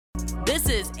This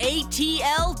is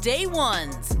ATL Day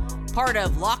Ones, part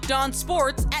of Locked On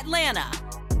Sports Atlanta.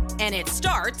 And it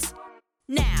starts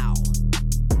now.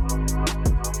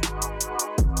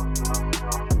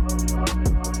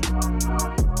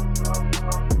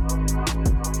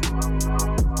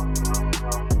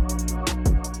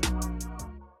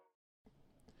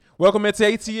 Welcome into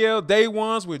ATL Day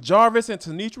Ones with Jarvis and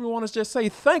Tenitra. We want to just say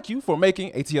thank you for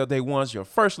making ATL Day Ones your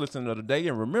first listen of the day.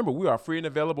 And remember, we are free and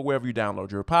available wherever you download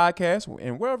your podcast.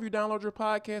 And wherever you download your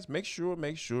podcast, make sure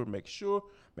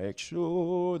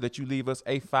that you leave us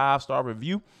a 5-star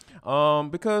review.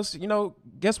 Because,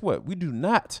 guess what? We do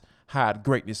not hide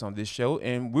greatness on this show,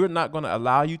 and we're not going to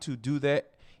allow you to do that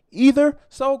either.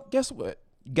 So guess what?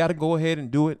 You got to go ahead and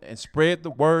do it and spread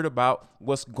the word about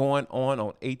what's going on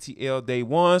ATL Day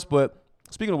Ones. But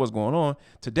speaking of what's going on,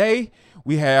 today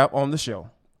we have on the show.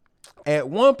 At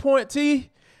one point,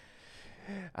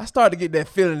 I started to get that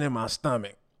feeling in my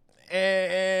stomach.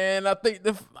 And I think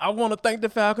I want to thank the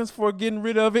Falcons for getting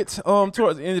rid of it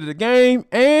towards the end of the game.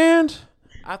 And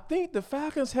I think the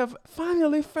Falcons have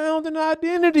finally found an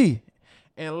identity.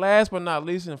 And last but not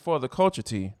least, and for the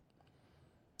culture,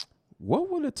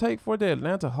 what will it take for the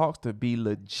Atlanta Hawks to be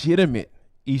legitimate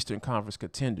Eastern Conference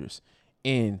contenders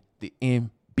in the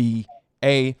NBA?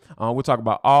 We'll talk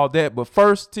about all that. But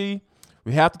first, we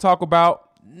have to talk about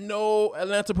no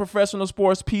Atlanta professional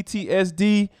sports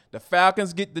PTSD. The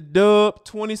Falcons get the dub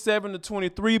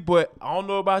 27-23. But I don't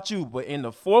know about you, but in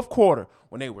the fourth quarter,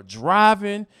 when they were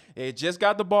driving, they just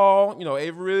got the ball.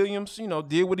 Avery Williams,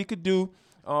 did what he could do.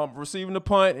 Receiving the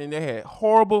punt, and they had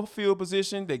horrible field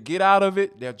position. They get out of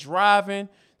it. They're driving.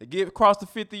 They get across the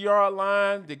 50-yard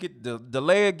line. They get the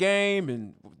delay of game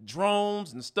and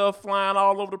drones and stuff flying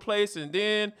all over the place. And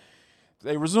then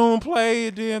they resume play.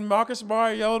 And then Marcus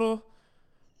Mariota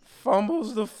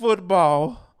fumbles the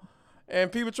football.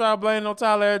 And people try to blame it on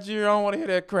Tyler Algier. I don't want to hear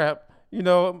that crap.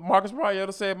 Marcus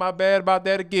Mariota said, my bad about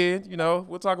that again.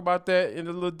 We'll talk about that in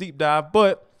a little deep dive.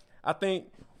 But I think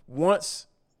once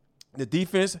the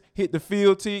defense hit the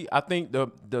field, I think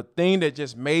the thing that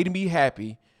just made me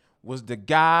happy was the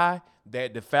guy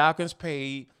that the Falcons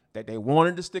paid, that they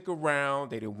wanted to stick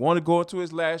around. They didn't want to go into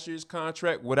his last year's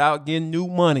contract without getting new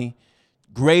money.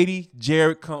 Grady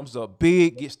Jarrett comes up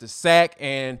big, gets the sack,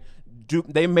 and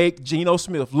they make Geno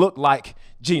Smith look like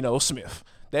Geno Smith.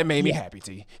 That made me happy,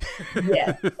 T.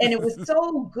 Yeah, and it was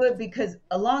so good because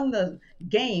along the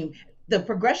game, the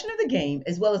progression of the game,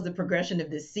 as well as the progression of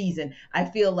this season, I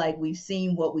feel like we've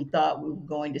seen what we thought we were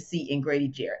going to see in Grady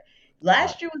Jarrett.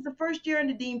 Last year was the first year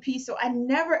under Dean Pease, so I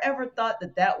never, ever thought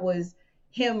that was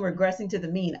him regressing to the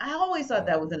mean. I always thought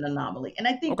that was an anomaly. And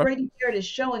I think Grady Jarrett is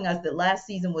showing us that last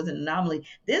season was an anomaly.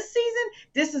 This season,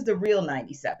 this is the real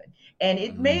 97. And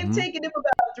it may have taken him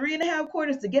about 3.5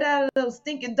 quarters to get out of those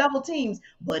stinking double teams,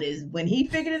 but when he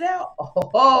figured it out,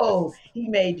 he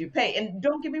made you pay. And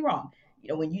don't get me wrong.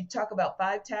 When you talk about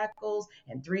 5 tackles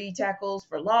and 3 tackles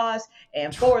for loss,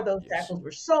 and 4 of those tackles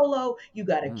were solo, you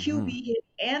got a QB hit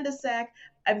and a sack.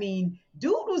 I mean,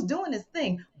 dude was doing his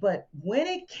thing. But when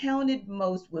it counted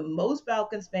most, when most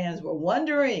Falcons fans were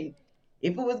wondering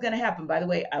if it was going to happen, by the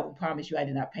way, I will promise you I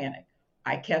did not panic.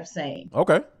 I kept saying,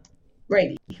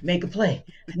 Grady, make a play.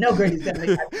 I know Grady's going to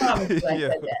make. I promise you I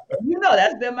said that. And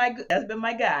that's been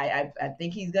my guy. I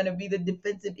think he's going to be the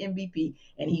defensive MVP,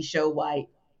 and he showed why.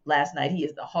 Last night, he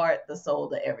is the heart, the soul,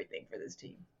 the everything for this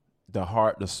team. The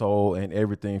heart, the soul, and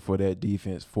everything for that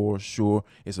defense, for sure.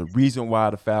 It's a reason why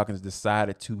the Falcons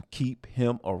decided to keep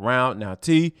him around. Now,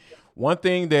 one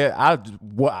thing that I'll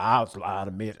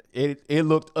admit, it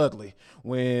looked ugly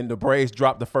when the Braves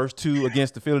dropped the first 2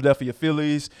 against the Philadelphia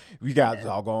Phillies. We got you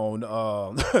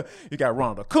got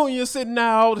Ronald Acuna sitting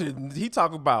out, and he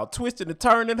talking about twisting and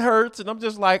turning hurts, and I'm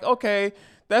just like, okay,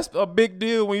 that's a big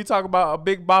deal when you talk about a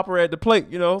big bopper at the plate,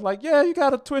 you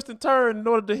got to twist and turn in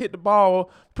order to hit the ball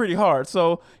pretty hard.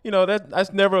 So,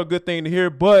 that's never a good thing to hear.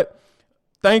 But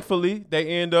thankfully, they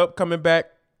end up coming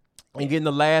back and getting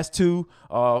the last 2.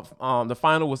 The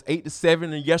final was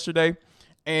 8-7 yesterday.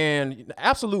 And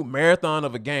absolute marathon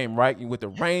of a game, right? With the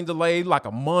rain delay, like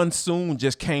a monsoon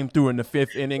just came through in the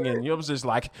 5th inning. And it was just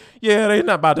like, they're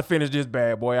not about to finish this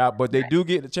bad boy out. But they do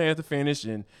get the chance to finish.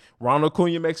 And Ronald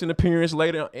Acuna makes an appearance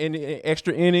later in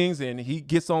extra innings. And he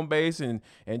gets on base and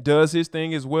does his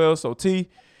thing as well. So, it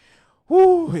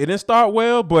didn't start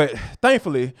well. But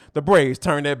thankfully, the Braves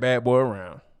turned that bad boy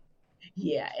around.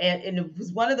 Yeah, and it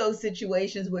was one of those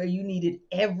situations where you needed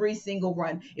every single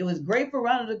run. It was great for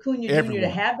Ronald Acuna Jr. to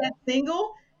have that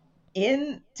single,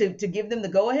 in to give them the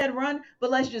go-ahead run, but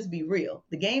let's just be real.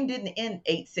 The game didn't end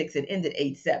 8-6, it ended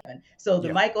 8-7. So the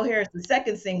Yeah. Michael Harris, the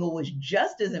second single, was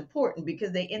just as important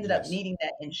because they ended up Yes. needing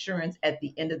that insurance at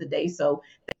the end of the day. So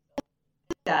they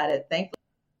got it. Thankfully.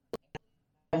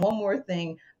 And one more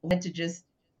thing I wanted to just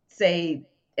say,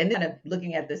 and then kind of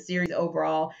looking at the series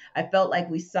overall, I felt like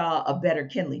we saw a better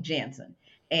Kenley Jansen.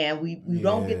 And we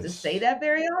don't get to say Yes. that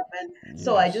very often.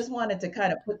 So I Yes. just wanted to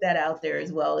kind of put that out there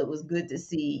as well. It was good to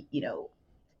see,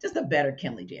 just a better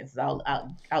Kenley Jansen.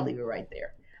 I'll leave it right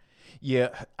there. Yeah.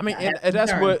 I mean, I have and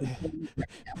that's concerns what with Kenley right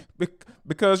now.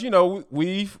 because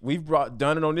we've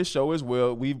done it on this show as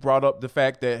well. We've brought up the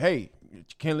fact that, hey,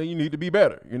 Kenley, you need to be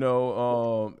better,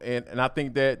 and I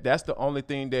think that that's the only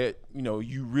thing that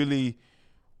you really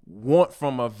want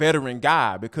from a veteran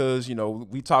guy, because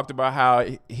we talked about how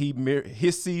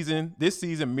his season this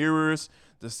season mirrors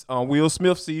the Will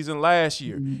Smith season last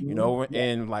year, Yeah.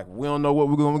 and like we don't know what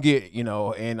we're gonna get,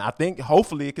 and I think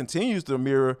hopefully it continues to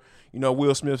mirror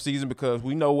Will Smith season, because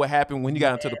we know what happened when he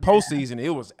got into the postseason. It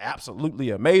was absolutely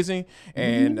amazing,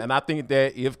 and Mhm. I think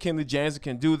that if Kenley Jansen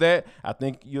can do that, I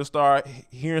think you'll start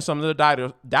hearing some of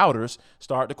the doubters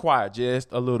start to quiet just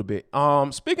a little bit.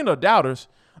 Speaking of doubters,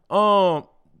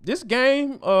 this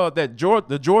game,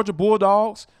 the Georgia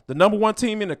Bulldogs, the number one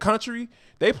team in the country,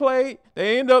 they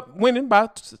ended up winning by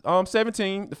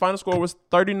 17. The final score was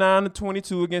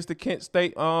 39-22 against the Kent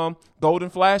State Golden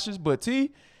Flashes. But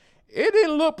it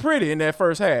didn't look pretty in that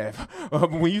first half.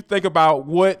 When you think about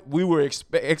what we were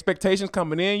expectations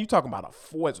coming in, you talking about a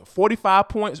 45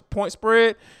 point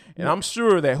spread, and I'm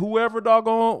sure that whoever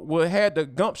doggone had the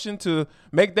gumption to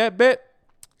make that bet,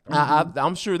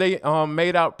 I'm sure they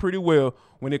made out pretty well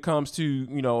when it comes to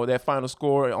that final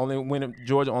score.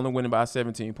 Georgia only winning by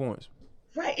 17 points.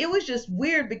 Right. It was just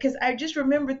weird because I just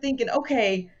remember thinking,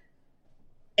 okay,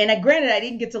 and granted, I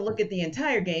didn't get to look at the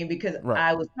entire game because Right.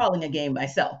 I was calling a game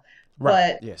myself.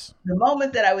 Right. But Yes. the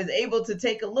moment that I was able to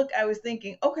take a look, I was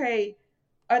thinking, okay,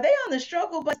 are they on the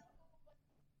struggle bus?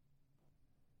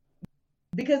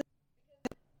 Because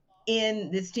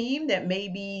in this team that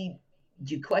maybe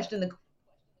you question the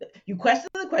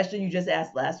question you just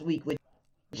asked last week, which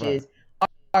Right. is,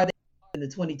 are they in the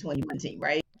 2021 team,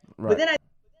 right? But Right. then I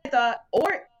thought,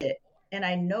 and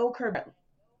I know Kirby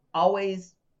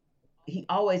always he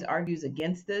always argues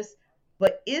against this,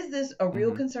 but is this a real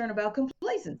Mm-hmm. concern about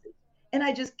complacency? And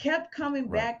I just kept coming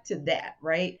Right. back to that,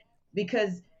 right?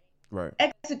 Because Right.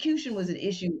 execution was an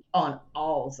issue on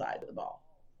all sides of the ball.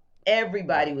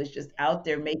 Everybody Right. was just out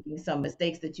there making some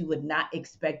mistakes that you would not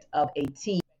expect of a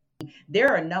team. There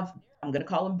are enough, I'm going to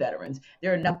call them veterans.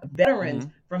 There are enough veterans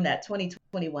Mm-hmm. from that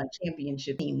 2021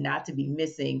 championship team not to be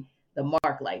missing the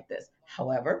mark like this.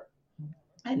 However,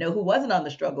 I know who wasn't on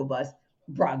the struggle bus,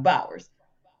 Brock Bowers.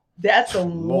 That's the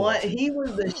one. Lord. He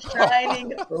was the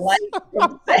shining light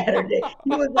from Saturday. He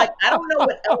was like, I don't know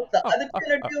what else the other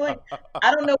 10 are doing.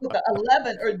 I don't know what the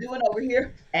 11 are doing over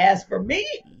here. As for me,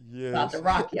 about to Yes.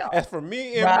 rock y'all. As for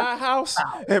me in Rock my house,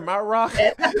 out. in my rock.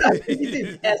 As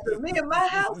for me in my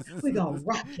house, we're gonna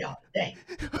rock y'all today.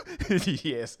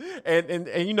 Yes. And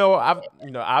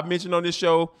I've mentioned on this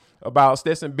show about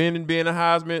Stetson Bennett being a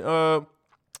Heisman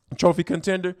trophy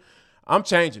contender. I'm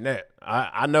changing that.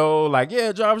 I know, like,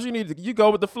 yeah, Jarvis, you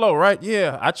go with the flow, right?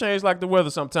 Yeah, I change like the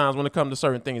weather sometimes when it comes to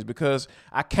certain things, because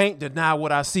I can't deny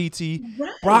what I see.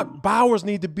 Right. Brock Bowers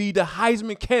need to be the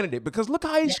Heisman candidate, because look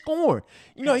how he's scoring.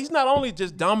 He's not only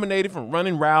just dominated from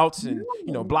running routes and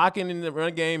blocking in the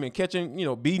run game and catching,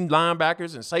 beating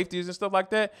linebackers and safeties and stuff like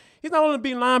that. He's not only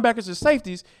beating linebackers and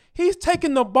safeties, he's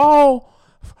taking the ball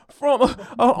from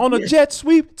on a jet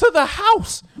sweep to the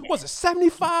house. Was it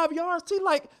 75 yards?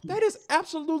 That is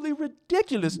absolutely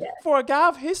ridiculous for a guy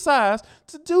of his size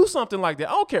to do something like that.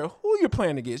 I don't care who you're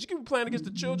playing against. You can be playing against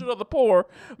the children of the poor,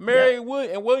 Mary and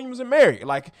Williams and Mary.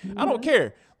 I don't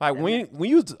care. When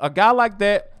you a guy like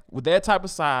that with that type of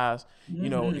size,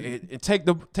 and take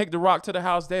the rock to the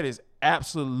house, that is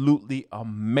absolutely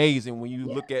amazing when you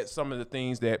look at some of the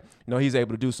things that he's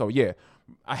able to do. So yeah,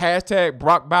 a hashtag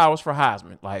Brock Bowers for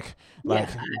Heisman.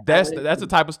 That's the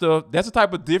type of stuff. That's the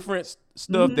type of different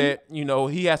stuff that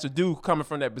he has to do coming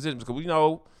from that position, because we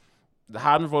know the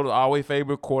Heisman voters always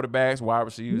favor quarterbacks, wide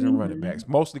receivers, and running backs,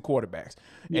 mostly quarterbacks.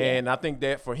 Yeah. And I think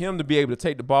that for him to be able to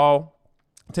take the ball,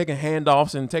 taking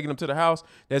handoffs and taking them to the house,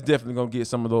 that's definitely going to get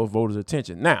some of those voters'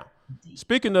 attention. Now,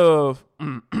 speaking of,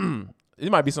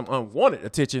 it might be some unwanted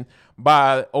attention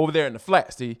by over there in the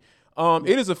flats. It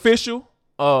is official.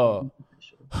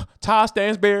 Todd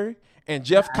Stansberry and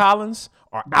Jeff Collins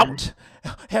are out,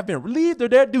 have been relieved of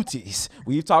their duties.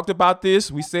 We've talked about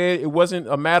this. We said it wasn't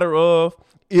a matter of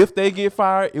if they get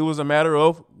fired. It was a matter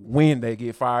of when they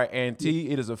get fired. And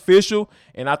it is official.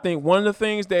 And I think one of the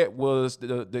things that was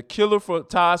the killer for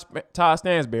Todd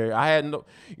Stansberry, I had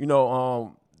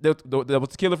no, that was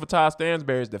the killer for Todd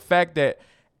Stansberry is the fact that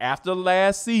after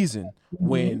last season,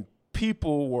 when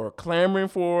people were clamoring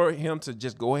for him to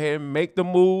just go ahead and make the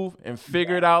move and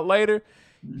figure it out later,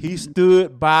 he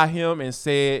stood by him and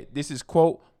said, this is,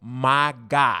 quote, my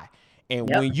guy. And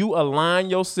when you align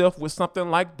yourself with something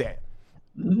like that,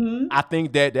 I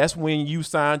think that's when you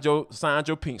signed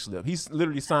your pink slip. He's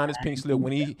literally signed his pink slip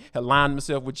when he aligned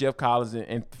himself with Jeff Collins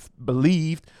and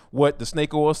believed what the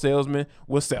snake oil salesman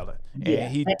was selling.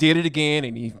 And he did it again,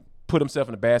 and he put himself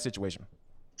in a bad situation.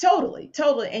 Totally.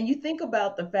 And you think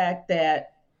about the fact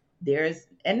that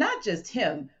and not just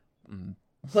him,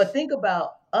 but think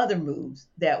about other moves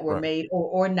that were made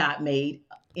or not made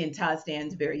in Todd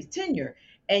Stansberry's tenure.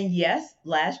 And yes,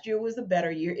 last year was a better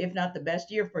year, if not the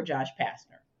best year for Josh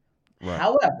Pastner. Right.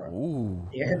 However,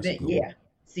 there have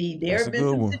been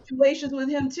some situations with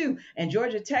him too. And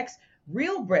Georgia Tech's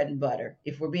real bread and butter,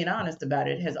 if we're being honest about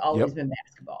it, has always been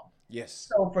basketball. Yes.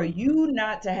 So for you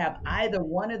not to have either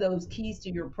one of those keys to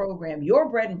your program, your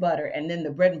bread and butter, and then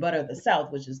the bread and butter of the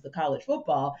South, which is the college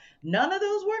football, none of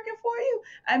those working for you.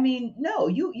 I mean, no,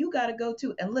 you got to go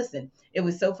to. And listen, it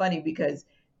was so funny because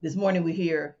this morning we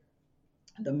hear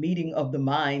the meeting of the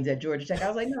minds at Georgia Tech. I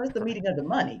was like, no, it's the meeting of the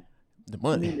money. The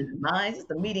money. The meeting of the minds. It's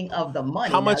the meeting of the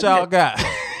money. How much y'all got?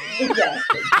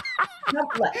 Exactly.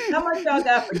 How much y'all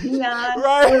got for Deion?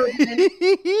 Right.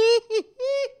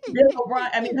 Bill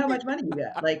O'Brien? I mean, how much money you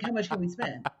got? Like, how much can we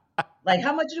spend? Like,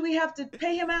 how much do we have to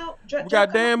pay him out? We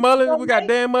got Dan Mullen. We got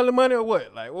Dan Mullen money or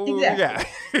what? Like, what exactly.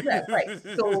 we got? Right.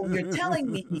 So you're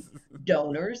telling me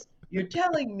donors, you're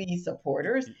telling me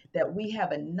supporters that we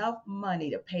have enough money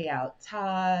to pay out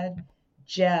Todd,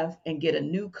 Jeff, and get a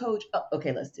new coach. Oh,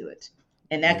 okay, let's do it.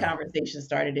 And that conversation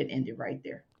started and ended right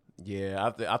there.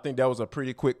 Yeah, I think that was a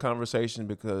pretty quick conversation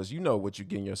because you know what you're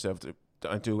getting yourself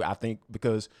into. I think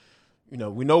because,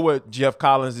 we know what Jeff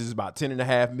Collins is about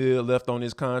 $10.5 million left on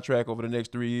his contract over the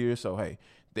next 3 years. So, hey,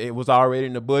 it was already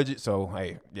in the budget. So,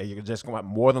 hey, you're just going to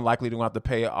more than likely to have to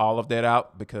pay all of that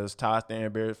out because Todd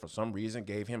Stansberry, for some reason,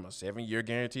 gave him a 7-year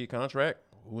guaranteed contract.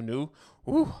 Who knew?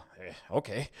 Ooh,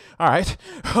 okay. All right.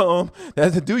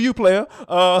 That's a do you player.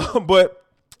 But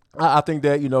I think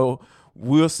that,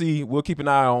 we'll see. We'll keep an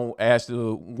eye on as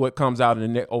to what comes out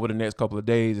over the next couple of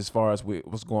days as far as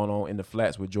what's going on in the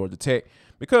flats with Georgia Tech.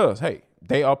 Because, hey,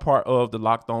 they are part of the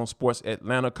Locked On Sports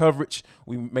Atlanta coverage.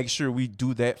 We make sure we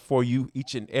do that for you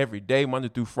each and every day, Monday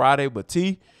through Friday. But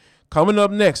T, coming up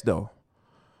next though,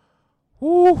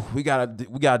 we gotta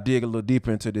dig a little deeper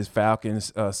into this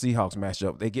Falcons Seahawks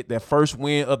matchup. They get their first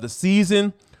win of the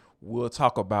season. We'll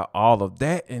talk about all of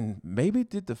that and maybe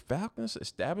did the Falcons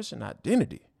establish an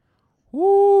identity?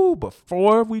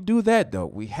 Before we do that, though,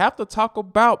 we have to talk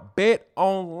about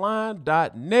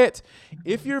betonline.net.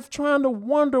 If you're trying to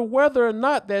wonder whether or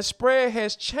not that spread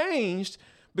has changed,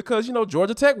 because,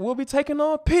 Georgia Tech will be taking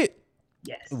on Pitt.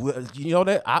 Yes.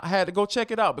 That I had to go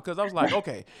check it out because I was like,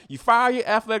 okay, you fire your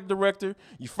athletic director,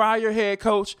 you fire your head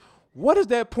coach. What is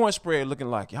that point spread looking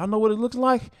like? Y'all know what it looks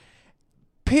like?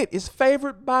 Pitt is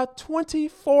favored by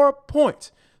 24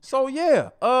 points. So,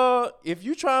 if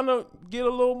you're trying to get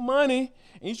a little money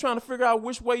and you're trying to figure out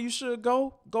which way you should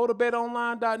go to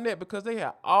betonline.net because they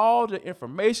have all the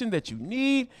information that you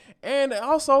need. And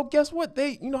also, guess what?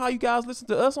 How you guys listen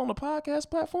to us on the podcast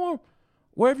platform?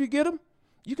 Wherever you get them,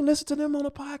 you can listen to them on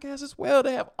the podcast as well.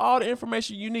 They have all the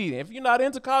information you need. And if you're not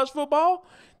into college football,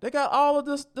 they got all of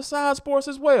the side sports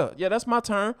as well. Yeah, that's my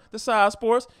term. The side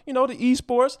sports, the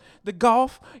esports, the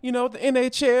golf, the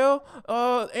NHL,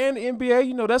 and the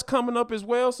NBA, that's coming up as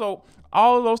well. So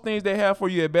all of those things they have for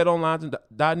you at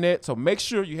betonline.net. So make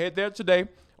sure you head there today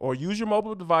or use your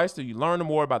mobile device so you learn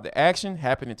more about the action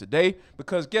happening today.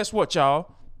 Because guess what,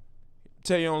 y'all?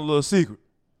 Tell you on a little secret.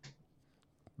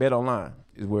 BetOnline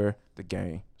is where the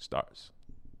game starts.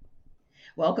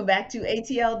 Welcome back to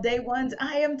ATL Day Ones.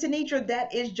 I am Tenitra,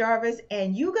 that is Jarvis,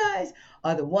 and you guys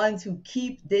are the ones who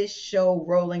keep this show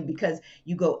rolling because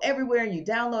you go everywhere and you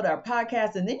download our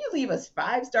podcast and then you leave us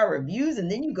 5-star reviews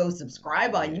and then you go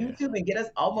subscribe on YouTube and get us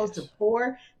almost to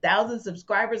 4,000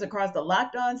 subscribers across the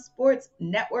Locked On Sports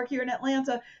Network here in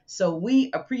Atlanta. So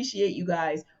we appreciate you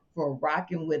guys for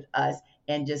rocking with us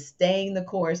and just staying the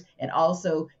course and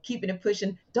also keeping it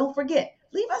pushing. Don't forget,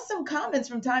 leave us some comments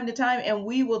from time to time and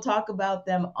we will talk about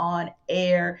them on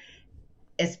air,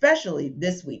 especially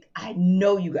this week. I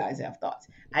know you guys have thoughts.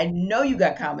 I know you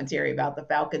got commentary about the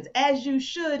Falcons, as you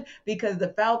should, because the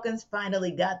Falcons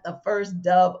finally got the first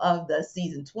dub of the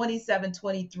season,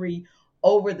 27-23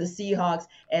 over the Seahawks.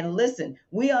 And listen,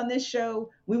 we on this show,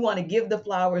 we want to give the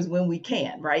flowers when we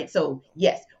can, right? So,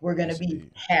 yes, we're going to Yes, be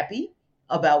indeed. happy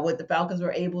about what the Falcons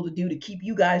were able to do to keep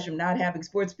you guys from not having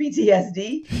sports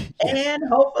PTSD. Yes. And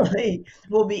hopefully,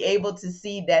 we'll be able to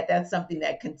see that that's something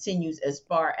that continues as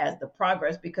far as the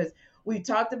progress, because we've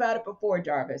talked about it before,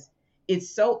 Jarvis. It's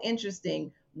so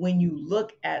interesting when you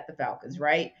look at the Falcons,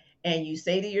 right? And you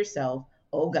say to yourself,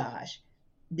 oh gosh,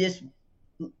 this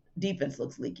defense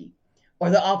looks leaky, or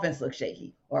the offense looks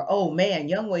shaky, or oh man,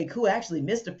 Youngway Koo actually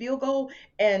missed a field goal.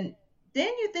 And then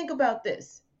you think about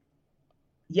this.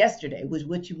 Yesterday was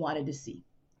what you wanted to see.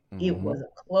 It Mm-hmm. was a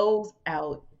close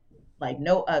out like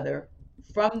no other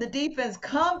from the defense.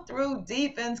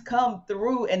 Defense come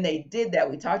through, and they did that.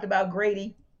 We talked about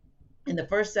Grady in the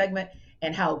first segment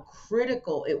and how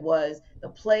critical it was, the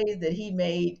plays that he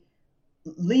made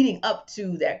leading up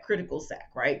to that critical sack,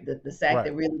 right? The sack Right.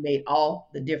 that really made all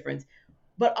the difference.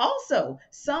 But also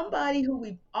somebody whom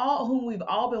we've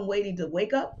all been waiting to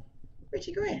wake up,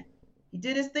 Richie Grant. He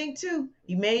did his thing too.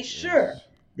 He made sure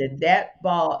Yes. that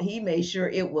ball, he made sure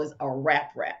it was a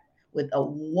wrap with a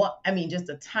one, I mean, just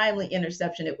a timely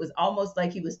interception. It was almost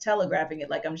like he was telegraphing it,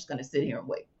 like, I'm just going to sit here and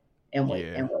wait and wait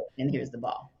Yeah. and wait. And here's the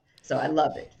ball. So I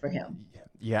love it for him.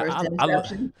 Yeah. First I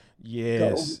interception, go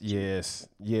yes. Richie. Yes.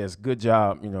 Yes. Good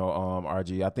job.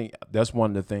 RG. I think that's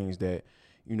one of the things that,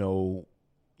 you know,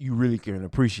 you really can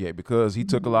appreciate, because he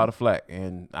took a lot Mhm. of flack.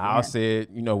 And I Yeah. said,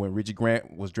 when Richie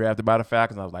Grant was drafted by the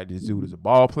Falcons, I was like, this dude is a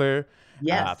ball player. I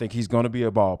Yes. think he's going to be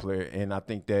a ball player. And I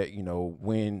think that,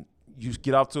 when you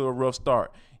get off to a rough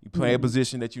start, you play a Mhm.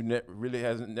 position that you really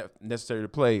hasn't necessary to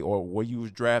play, or what you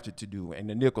was drafted to do. And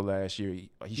the nickel last year,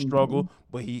 he struggled, Mhm.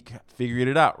 but he figured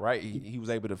it out, right? He was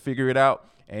able to figure it out,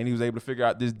 and he was able to figure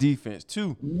out this defense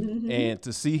too. Mhm. And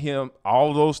to see him,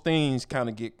 all those things kind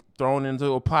of get thrown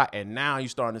into a pot, and now you're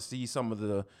starting to see some of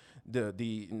the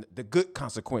good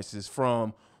consequences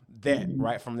from that, Mhm.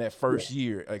 right? From that first Yes.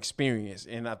 year experience.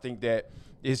 And I think that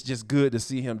it's just good to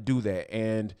see him do that.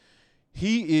 And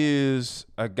he is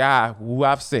a guy who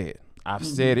I've said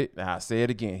Mhm. it, and I say it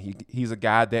again. He's a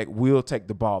guy that will take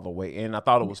the ball away. And I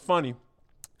thought it was funny,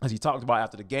 as he talked about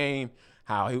after the game,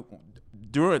 how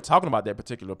during talking about that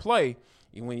particular play,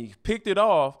 when he picked it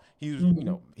off,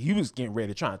 Mhm. he was getting ready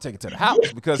to try and take it to the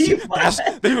house, because He was.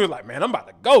 they were like, man, I'm about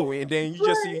to go. And then you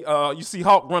just Right. see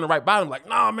Hawk running right by him, like,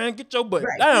 nah, man, get your butt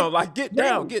Right. down, like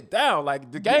Right. get down,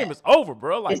 like the game Yes. is over,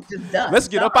 bro. Like, It's just done. let's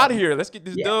get up out of Sorry. here, let's get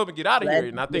this Yeah. dub and get out of here. Let's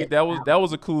And I think get that out.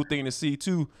 was a cool thing to see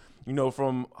too,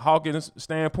 from Hawkins'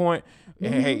 standpoint.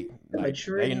 And hey, The like, hey,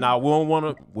 maturity. now we don't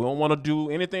want to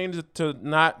do anything to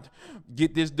not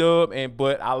get this dub.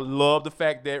 But I love the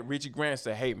fact that Richie Grant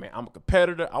said, hey man, I'm a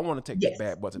competitor, I want to take this Yes.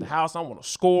 bad boy to the Yes. house, I want to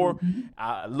score. Mhm.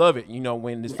 I love it.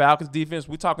 When this Yes. Falcons defense,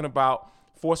 we're talking about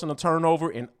forcing a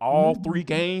turnover in all three Mhm.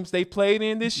 games they played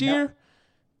in this Yep. year.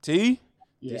 This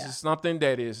Yeah. is something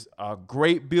that is a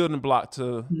great building block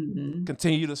to Mhm.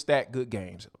 continue to stack good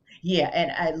games. Yeah,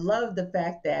 and I love the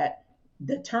fact that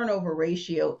the turnover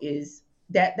ratio is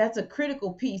that's a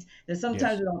critical piece that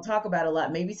sometimes Yes. we don't talk about a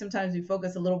lot. Maybe sometimes we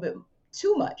focus a little bit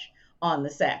too much on the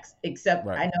sacks. Except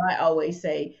Right. I know I always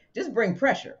say just bring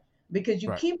pressure, because you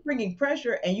Right. keep bringing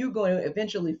pressure and you're going to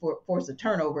eventually force a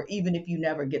turnover even if you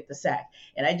never get the sack.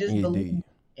 And I just believe Indeed.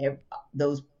 ev-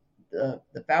 those the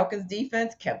Falcons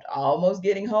defense kept almost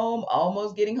getting home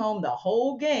the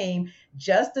whole game,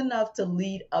 just enough to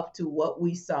lead up to what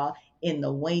we saw in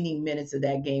the waning minutes of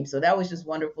that game. So that was just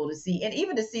wonderful to see. And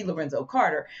even to see Lorenzo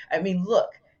Carter. I mean,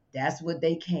 look, that's what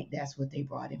they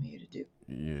brought him here to do.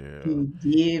 Yeah. He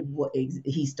did what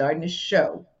he's starting to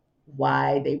show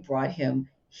why they brought him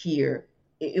here.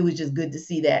 It was just good to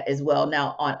see that as well.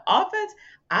 Now on offense,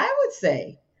 I would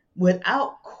say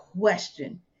without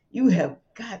question, you have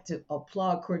got to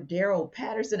applaud Cordero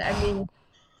Patterson. I mean,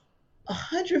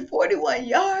 141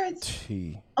 yards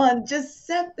T. on just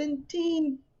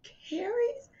 17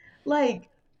 carries. Like,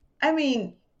 I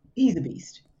mean, he's a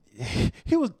beast.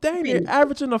 He was dang near Really.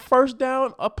 averaging a first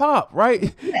down a pop,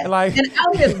 right? Yes. Like, And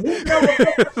out here leaping over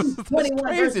that's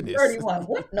 21 versus craziness. 31.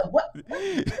 What? No, what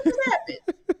just happened?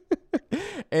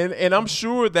 And I'm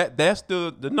sure that's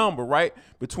the number, right?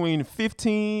 Between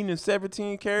 15 and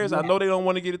 17 carries. I Yeah. know they don't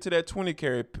want to get it to that 20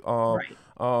 carry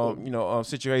Right.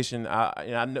 situation.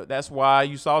 I know that's why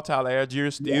you saw Tyler Algier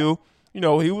Yes. still,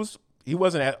 he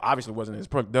wasn't obviously wasn't as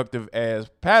productive as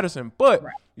Patterson, but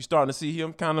Right. you're starting to see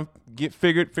him kind of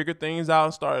figure things out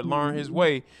and start to learn his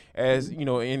way as,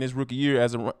 in his rookie year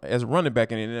as a running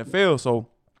back in the NFL. So,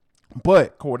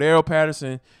 but Cordero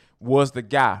Patterson was the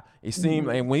guy. It seemed,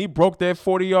 and when he broke that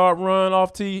 40-yard run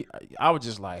off T, I was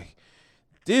just like,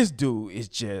 This dude is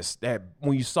just that.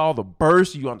 When you saw the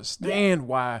burst, you understand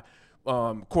why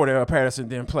Cordell Patterson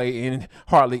didn't play in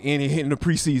hardly any in the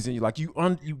preseason.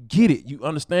 You get it. You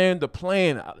understand the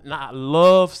plan. I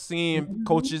love seeing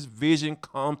coaches' vision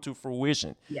come to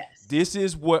fruition. Yes. This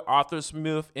is what Arthur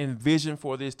Smith envisioned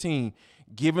for this team.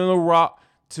 Giving a rock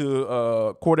to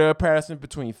Cordell Patterson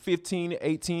between 15 to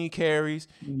 18 carries,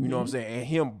 you know what I'm saying, and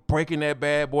him breaking that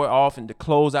bad boy off and to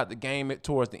close out the game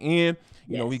towards the end.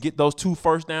 You know, we get those 2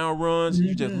 first down runs.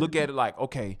 You just look at it like,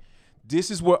 okay,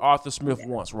 this is what Arthur Smith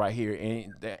wants right here.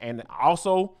 And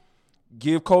also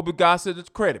give Kobe Gossett the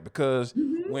credit, because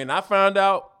when I found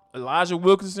out Elijah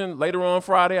Wilkinson later on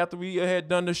Friday after we had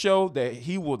done the show that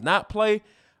he will not play,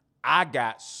 I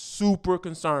got super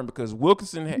concerned, because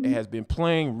Wilkinson has been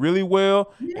playing really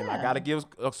well, and I got to give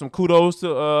some kudos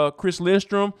to Chris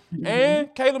Lindstrom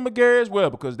and Caleb McGarry as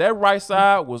well, because that right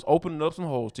side was opening up some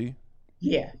holes, T.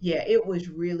 Yeah, it was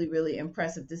really, really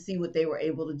impressive to see what they were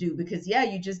able to do, because,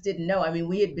 you just didn't know. I mean,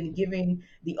 we had been giving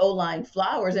the O-line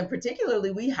flowers, and particularly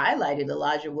we highlighted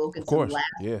Elijah Wilkinson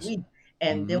last week.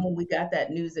 And then when we got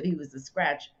that news that he was a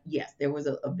scratch, yes, there was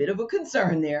a bit of a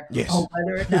concern there on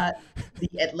whether or not the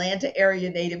Atlanta area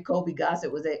native Kobe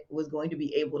Gossett was going to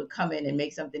be able to come in and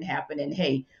make something happen. And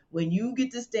hey, when you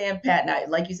get to stand pat,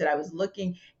 and like you said, I was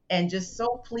looking and just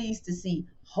so pleased to see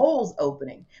holes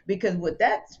opening, because what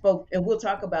that spoke, and we'll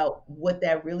talk about what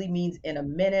that really means in a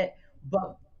minute.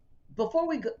 But before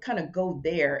we kind of go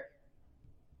there,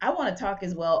 I want to talk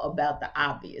as well about the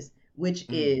obvious, which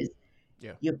is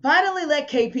you finally let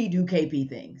KP do KP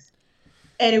things.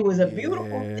 And it was a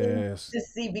beautiful thing to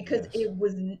see, because it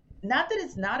was not that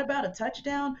it's not about a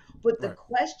touchdown, but the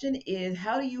question is,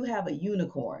 how do you have a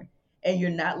unicorn and you're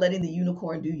not letting the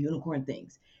unicorn do unicorn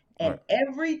things? And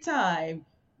every time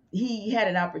he had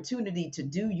an opportunity to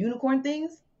do unicorn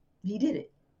things, he did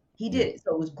it. He did it.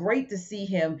 So it was great to see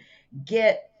him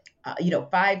get,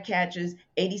 5 catches,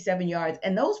 87 yards.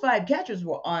 And those 5 catches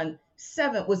were on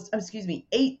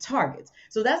 8 targets.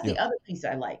 So that's the other piece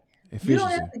I like. Efficiency. You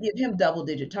don't have to give him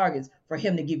double-digit targets for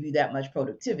him to give you that much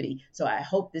productivity. So I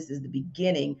hope this is the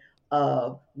beginning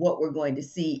of what we're going to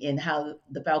see in how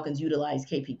the Falcons utilize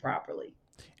KP properly.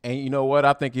 And you know what?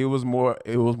 I think it was more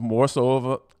so of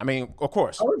of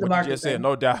course, what you just said,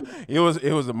 no doubt. It was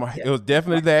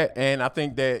definitely that. And I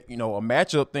think that, a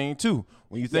matchup thing too.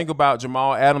 When you think about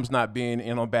Jamal Adams not being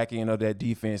in on back end of that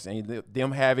defense, and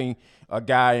them having a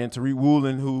guy in Tariq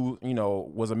Woolen who,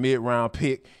 was a mid-round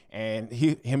pick, and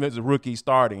him as a rookie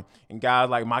starting, and guys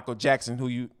like Michael Jackson who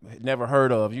you never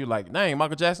heard of. You're like, dang,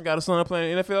 Michael Jackson got a son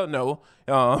playing in the NFL? No,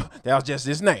 that was just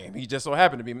his name. He just so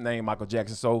happened to be named Michael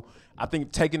Jackson. So I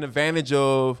think taking advantage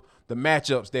of the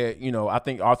matchups that, I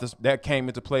think Arthur, that came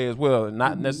into play as well.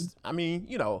 Not necessarily,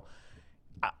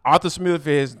 Arthur Smith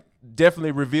has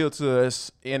definitely revealed to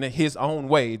us in his own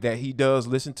way that he does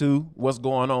listen to what's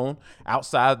going on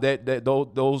outside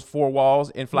those 4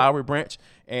 walls in Flowery Branch,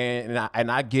 and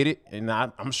I get it, and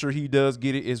I'm sure he does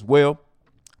get it as well.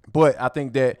 But I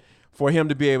think that for him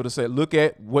to be able to say, look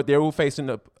at what they were facing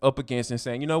up against, and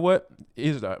saying, you know what,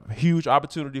 it's a huge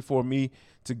opportunity for me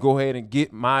to go ahead and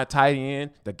get my tight end,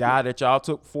 the guy that y'all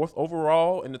took 4th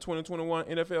overall in the 2021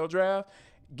 NFL draft,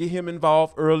 get him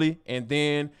involved early, and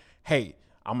then, hey,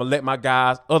 I'm going to let my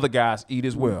other guys eat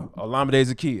as well. Olamide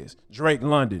Zaccheaus, Drake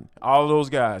London, all those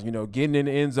guys, getting in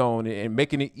the end zone and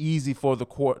making it easy for the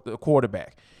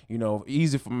quarterback.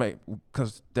 Easy for me,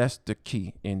 because that's the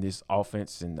key in this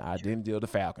offense, and I didn't deal with the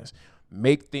Falcons.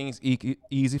 Make things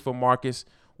easy for Marcus,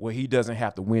 where he doesn't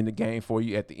have to win the game for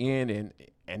you at the end,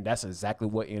 and that's exactly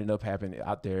what ended up happening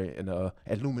out there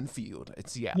at Lumen Field at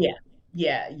Seattle.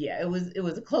 Yeah. It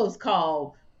was a close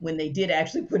call when they did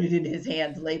actually put it in his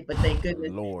hands late, but thank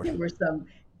goodness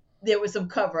there was some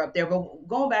cover up there. But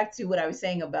going back to what I was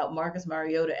saying about Marcus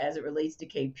Mariota as it relates to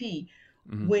KP,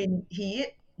 when he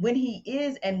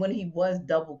is and when he was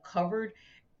double covered,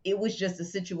 it was just a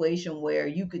situation where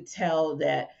you could tell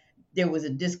that there was a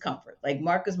discomfort. Like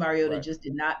Marcus Mariota just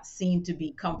did not seem to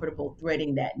be comfortable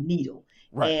threading that needle.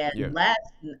 And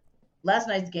last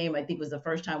night's game, I think, was the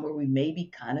first time where we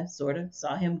maybe kind of sort of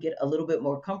saw him get a little bit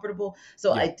more comfortable.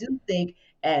 So I do think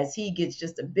as he gets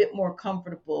just a bit more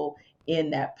comfortable in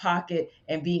that pocket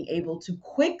and being able to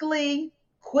quickly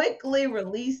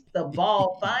release the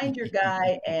ball, find your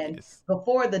guy, and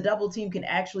before the double team can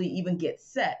actually even get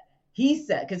set, he's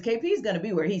set, because KP is going to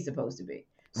be where he's supposed to be.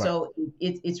 So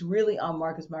it's really on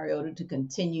Marcus Mariota to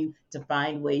continue to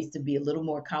find ways to be a little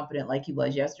more confident like he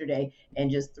was yesterday,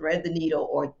 and just thread the needle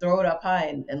or throw it up high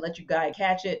and let your guy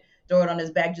catch it. throw it on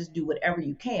his back, just do whatever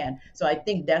you can. So I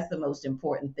think that's the most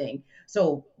important thing.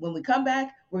 So when we come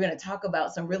back, we're going to talk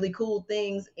about some really cool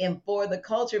things in For the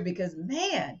Culture because,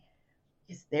 man,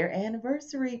 it's their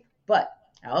anniversary. But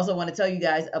I also want to tell you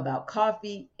guys about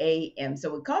Coffee AM.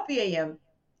 So with Coffee AM,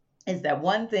 is that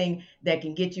one thing that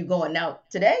can get you going. Now,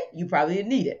 today, you probably didn't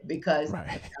need it because the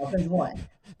Right. Falcons won.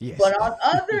 Yes. But on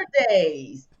other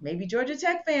days, maybe Georgia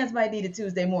Tech fans might need a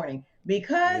Tuesday morning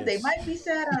because they Yes. might be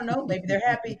sad. I don't know. Maybe they're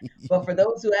happy. But for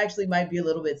those who actually might be a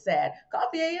little bit sad,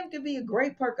 Coffee AM can be a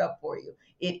great perk up for you.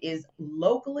 It is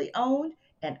locally owned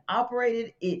and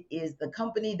operated. It is the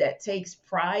company that takes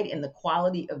pride in the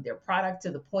quality of their product to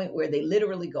the point where they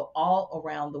literally go all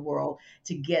around the world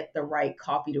to get the right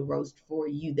coffee to roast for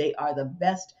you. They are the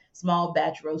best small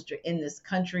batch roaster in this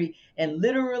country. And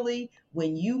literally,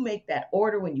 when you make that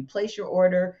order, when you place your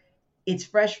order, it's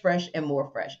fresh, fresh, and more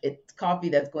fresh. It's coffee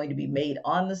that's going to be made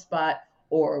on the spot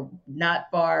or not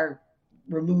far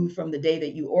removed from the day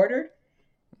that you ordered.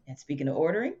 And speaking of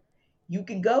ordering, you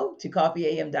can go to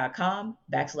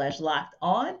coffeeam.com/locked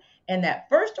on, and that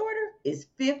first order is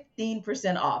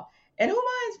 15% off. And who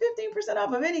minds 15%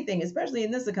 off of anything, especially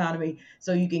in this economy?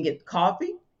 So you can get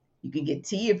coffee, you can get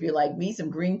tea if you're like me, some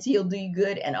green tea will do you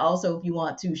good. And also, if you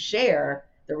want to share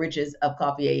the riches of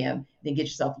Coffee AM, then get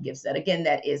yourself a gift set. Again,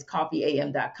 that is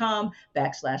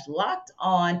coffeeam.com/locked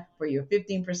on for your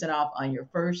 15% off on your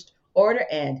first order.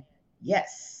 And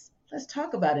yes, let's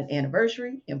talk about an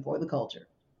anniversary in For the Culture.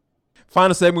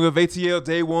 Final segment of ATL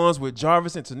Day Ones with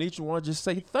Jarvis and Tenitra. Want to just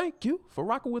say thank you for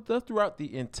rocking with us throughout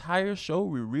the entire show.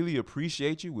 We really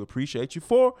appreciate you. We appreciate you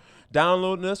for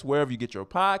downloading us wherever you get your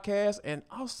podcast. And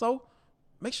also,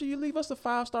 make sure you leave us a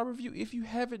 5-star review if you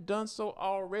haven't done so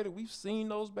already. We've seen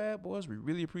those bad boys. We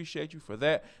really appreciate you for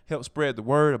that. Help spread the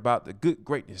word about the good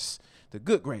greatness. The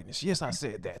good greatness. Yes, I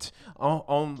said that.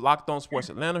 On Locked On Sports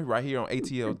Atlanta, right here on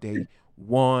ATL Day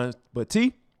Ones. But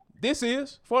T, this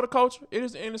is For the Culture. It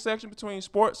is the intersection between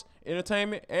sports,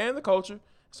 entertainment, and the culture.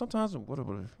 Sometimes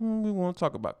whatever we want to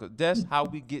talk about, because that's how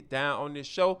we get down on this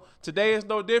show. Today is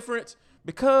no different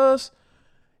because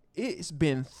it's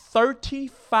been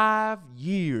 35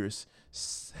 years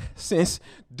since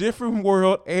Different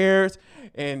World aired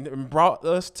and brought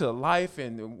us to life.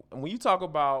 And when you talk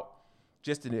about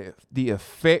just the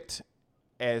effect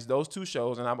as those two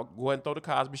shows, and I'm going to go ahead and throw the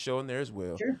Cosby Show in there as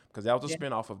well, because that was a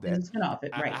spinoff of that. Spinoff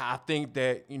it, right. I think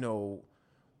that,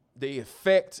 the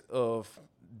effect of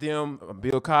them,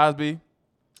 Bill Cosby,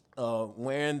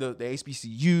 wearing the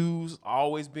HBCUs,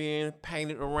 always being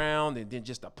painted around, and then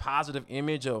just a positive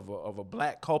image of a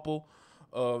black couple,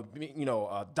 a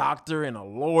doctor and a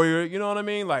lawyer, you know what I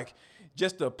mean? Like,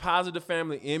 just the positive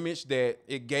family image that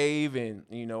it gave, and,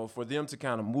 for them to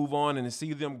kind of move on and to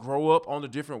see them grow up on the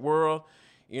Different World.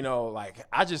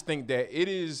 I just think that it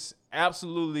is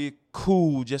absolutely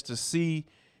cool just to see,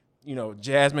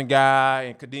 Jasmine Guy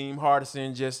and Kadeem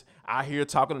Hardison just out here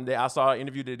talking. I saw an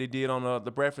interview that they did on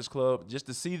the Breakfast Club, just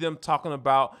to see them talking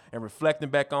about and reflecting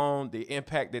back on the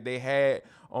impact that they had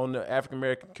on the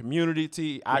African-American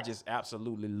community. I just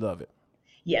absolutely love it.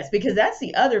 Yes, because that's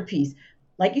the other piece.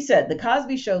 Like you said, the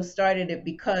Cosby Show started it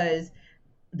because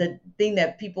the thing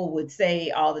that people would say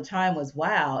all the time was,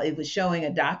 wow, it was showing a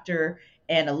doctor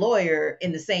and a lawyer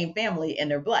in the same family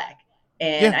and they're black.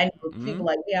 And I know people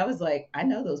like me, I was like, I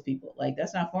know those people. Like,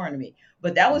 that's not foreign to me.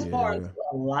 But that was foreign to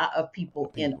a lot of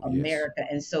people in America. Yes.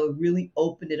 And so it really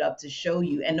opened it up to show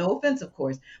you, and no offense, of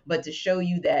course, but to show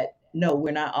you that, no,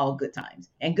 we're not all good times.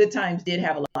 And good times did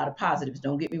have a lot of positives,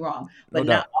 don't get me wrong. But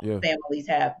not all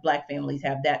black families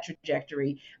have that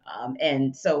trajectory.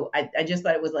 And so I just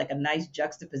thought it was like a nice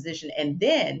juxtaposition. And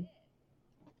then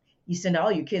you send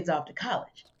all your kids off to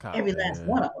college. Every last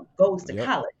one of them goes to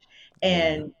college.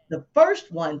 And the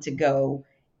first one to go,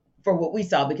 for what we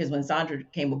saw, because when Sandra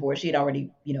came aboard, she had already,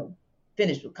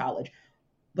 finished with college.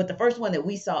 But the first one that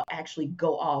we saw actually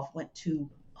go off went to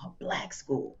a black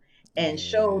school and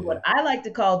showed what I like to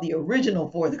call the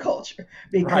original For the Culture,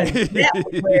 because that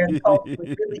was where the culture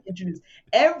was really introduced.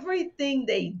 Everything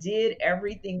they did,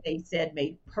 everything they said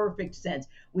made perfect sense.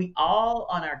 We all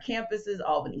on our campuses,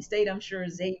 Albany State, I'm sure,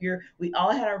 Xavier, we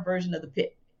all had our version of the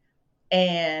pit.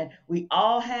 And we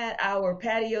all had our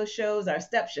patio shows, our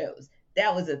step shows.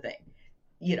 That was a thing.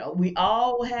 We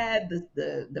all had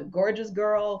the gorgeous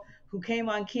girl who came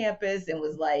on campus and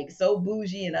was like so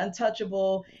bougie and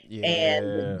untouchable, and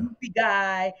the goofy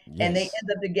guy, and they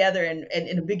end up together. And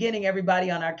in the beginning,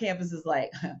 everybody on our campus is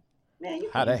like, man,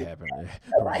 how'd that happen?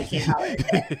 Nobody can holler at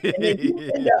that. And then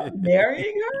you end up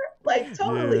marrying her? Like,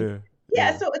 totally.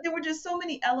 Yeah, so there were just so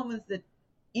many elements that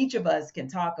each of us can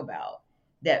talk about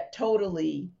that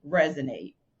totally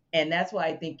resonate And that's why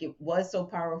I think it was so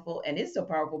powerful and is so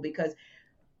powerful, because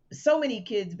so many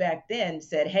kids back then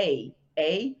said, hey,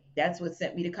 A, that's what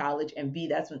sent me to college, and B,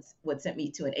 that's what sent me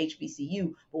to an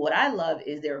HBCU. But what I love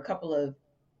is there are a couple of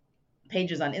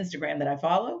pages on Instagram that I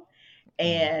follow, Mhm.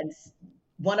 and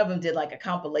one of them did like a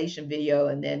compilation video,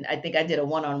 and then I think I did a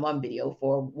one-on-one video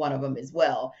for one of them as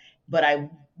well. But I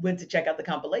went to check out the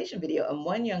compilation video, and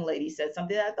one young lady said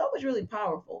something that I thought was really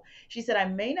powerful. She said, I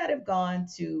may not have gone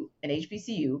to an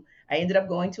HBCU, I ended up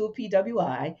going to a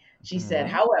PWI. She said, Mhm.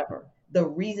 however, the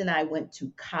reason I went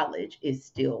to college is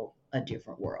still a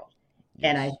different world.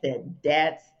 And I Yes. said,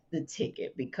 that's the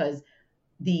ticket, because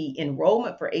the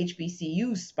enrollment for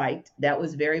HBCU spiked. That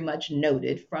was very much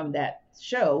noted from that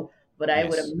show. But I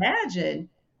would Yes. imagine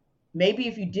maybe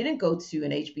if you didn't go to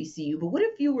an HBCU, but what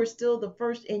if you were still the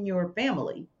first in your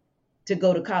family to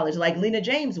go to college, like Lena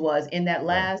James was in that Right.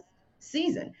 last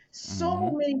season? So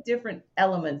Mhm. many different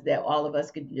elements that all of us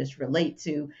could just relate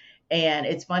to. And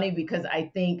it's funny because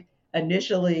I think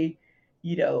initially,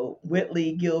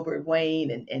 Whitley, Gilbert,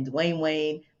 Wayne, and Dwayne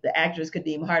Wayne, the actors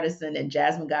Kadeem Hardison and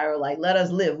Jasmine Guy were like, let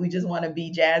us live. We just want to be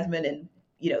Jasmine and,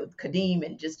 Kadeem,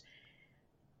 and just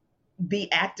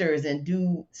be actors and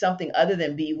do something other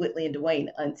than be Whitley and Dwayne,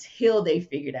 until they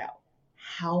figured out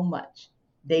how much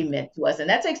they Yeah. meant to us. And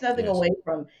that takes nothing Yes. away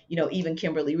from, even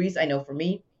Kimberly Reese. I know for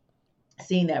me,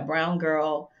 seeing that brown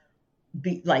girl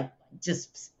be like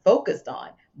just focused on,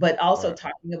 but also Right.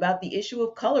 talking about the issue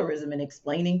of colorism and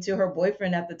explaining to her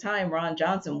boyfriend at the time, Ron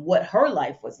Johnson, what her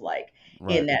life was like in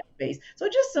Right. that space. So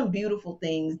just some beautiful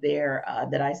things there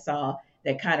that I saw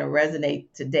that kind of resonate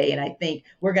today. And I think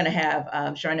we're going to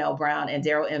have Charnel Brown and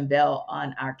Daryl M. Bell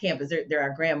on our campus. They're our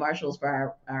grand marshals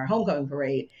for our homecoming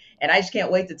parade. And I just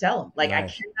can't wait to tell them. Like, I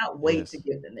Nice. cannot wait to Yes.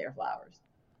 give them their flowers.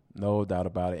 No doubt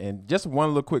about it. And just one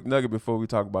little quick nugget before we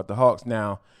talk about the Hawks.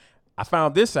 Now, I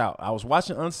found this out. I was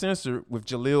watching Uncensored with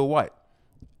Jaleel White.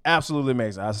 Absolutely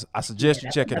amazing. I Yeah, suggest you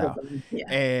that's check it another out. one.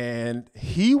 Yeah. And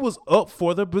he was up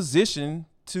for the position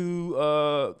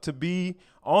to be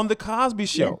on the Cosby Yes.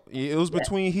 Show. It was Yes.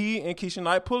 between he and Keisha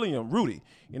Knight Pulliam, Rudy.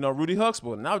 Rudy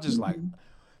Huxtable. And I was just Mhm.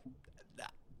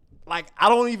 like I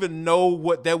don't even know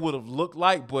what that would have looked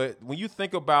like, but when you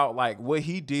think about like what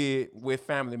he did with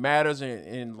Family Matters,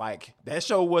 and like that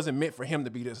show wasn't meant for him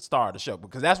to be the star of the show,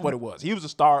 because that's what it was. He was the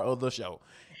star of the show.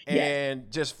 Yes.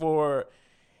 And just for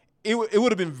it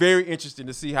would have been very interesting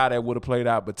to see how that would have played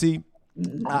out. But Mhm.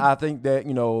 I think that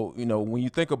when you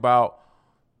think about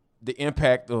the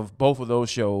impact of both of those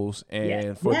shows, Yes.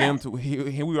 and for them Yes. to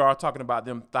here we are talking about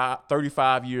them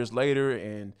 35 years later,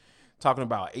 and talking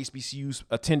about HBCU's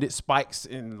attended spikes,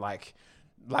 and like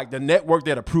the network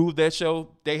that approved that show,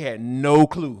 they had no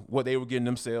clue what they were getting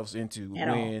themselves into At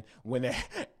all. when they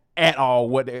at all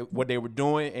what they were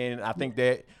doing. And I think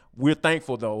that we're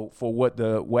thankful though for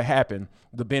what happened,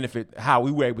 the benefit, how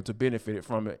we were able to benefit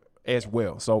from it as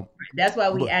well. So, That's why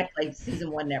we but act like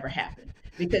season one never happened,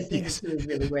 because season yes, two is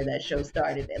really where that show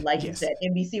started. And like you yes. said,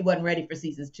 NBC wasn't ready for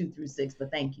seasons 2 through 6,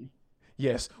 but thank you.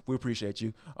 Yes, we appreciate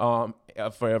you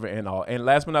forever and all. And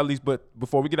last but not least, but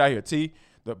before we get out of here, T,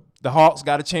 the Hawks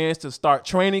got a chance to start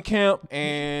training camp,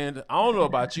 and I don't know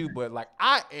about you, but like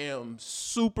I am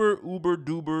super uber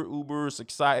duper uber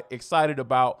excited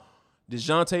about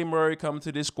DeJounte Murray coming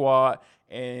to this squad,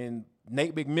 and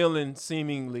Nate McMillan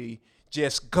seemingly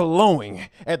just glowing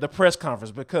at the press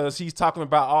conference, because he's talking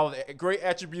about all the great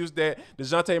attributes that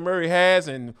DeJounte Murray has.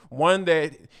 And one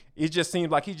that it just seems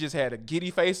like he just had a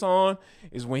giddy face on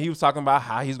is when he was talking about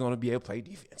how he's going to be able to play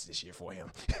defense this year for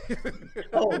him.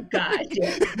 Oh gosh,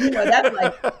 yeah. That's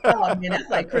like, oh man, that's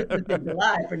like Christmas in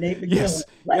July for Nate McMillan. Yes.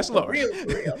 Like Yes, for Lord. real, for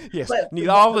real. Yes. But Need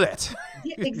all of that.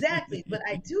 yeah, exactly. But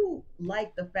I do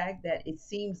like the fact that it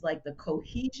seems like the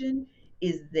cohesion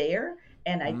is there.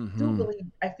 And I do Mm-hmm. believe,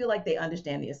 I feel like they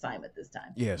understand the assignment this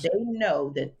time. Yes. They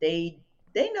know that they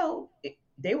know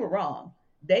they were wrong.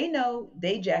 They know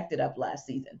they jacked it up last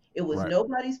season. It was Right.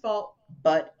 nobody's fault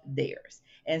but theirs.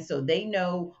 And so they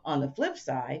know on the flip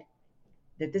side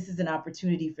that this is an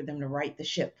opportunity for them to right the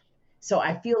ship. So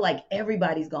I feel like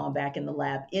everybody's gone back in the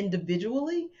lab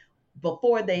individually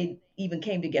before they even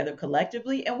came together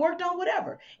collectively and worked on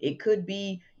whatever. It could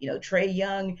be, Trey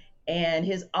Young and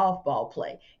his off ball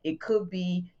play. It could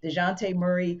be DeJounte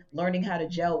Murray learning how to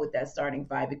gel with that starting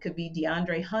five. It could be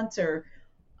DeAndre Hunter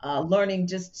learning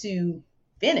just to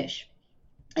finish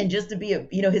and just to be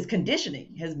his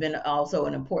conditioning has been also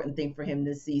an important thing for him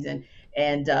this season.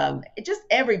 And it just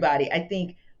everybody, I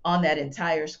think, on that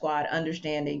entire squad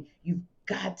understanding you've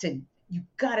got to you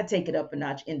got to take it up a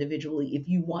notch individually if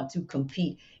you want to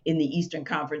compete in the Eastern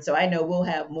Conference. So I know we'll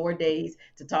have more days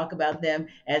to talk about them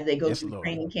as they go Yes, through Lord.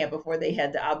 training camp before they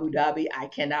head to Abu Dhabi. I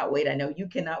cannot wait. I know you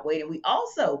cannot wait. And we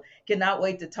also cannot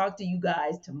wait to talk to you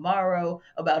guys tomorrow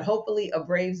about hopefully a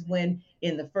Braves win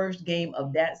in the first game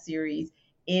of that series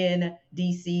in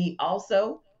DC.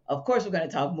 Also, of course, we're going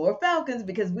to talk more Falcons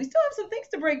because we still have some things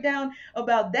to break down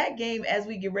about that game as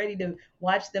we get ready to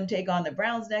watch them take on the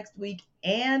Browns next week.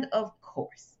 And of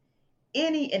course,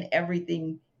 any and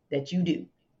everything that you do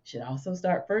should also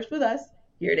start first with us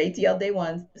here at ATL Day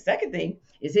Ones. The second thing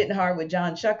is hitting hard with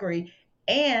John Chuckery.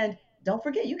 And don't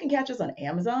forget, you can catch us on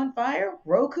Amazon Fire,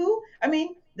 Roku. I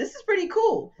mean, this is pretty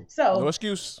cool. No So,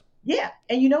 excuse. yeah.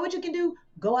 And you know what you can do?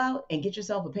 Go out and get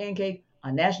yourself a pancake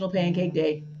on National Pancake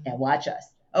Day and watch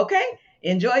us. Okay?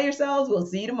 Enjoy yourselves. We'll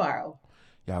see you tomorrow.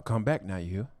 Y'all come back now,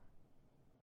 you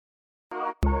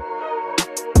hear?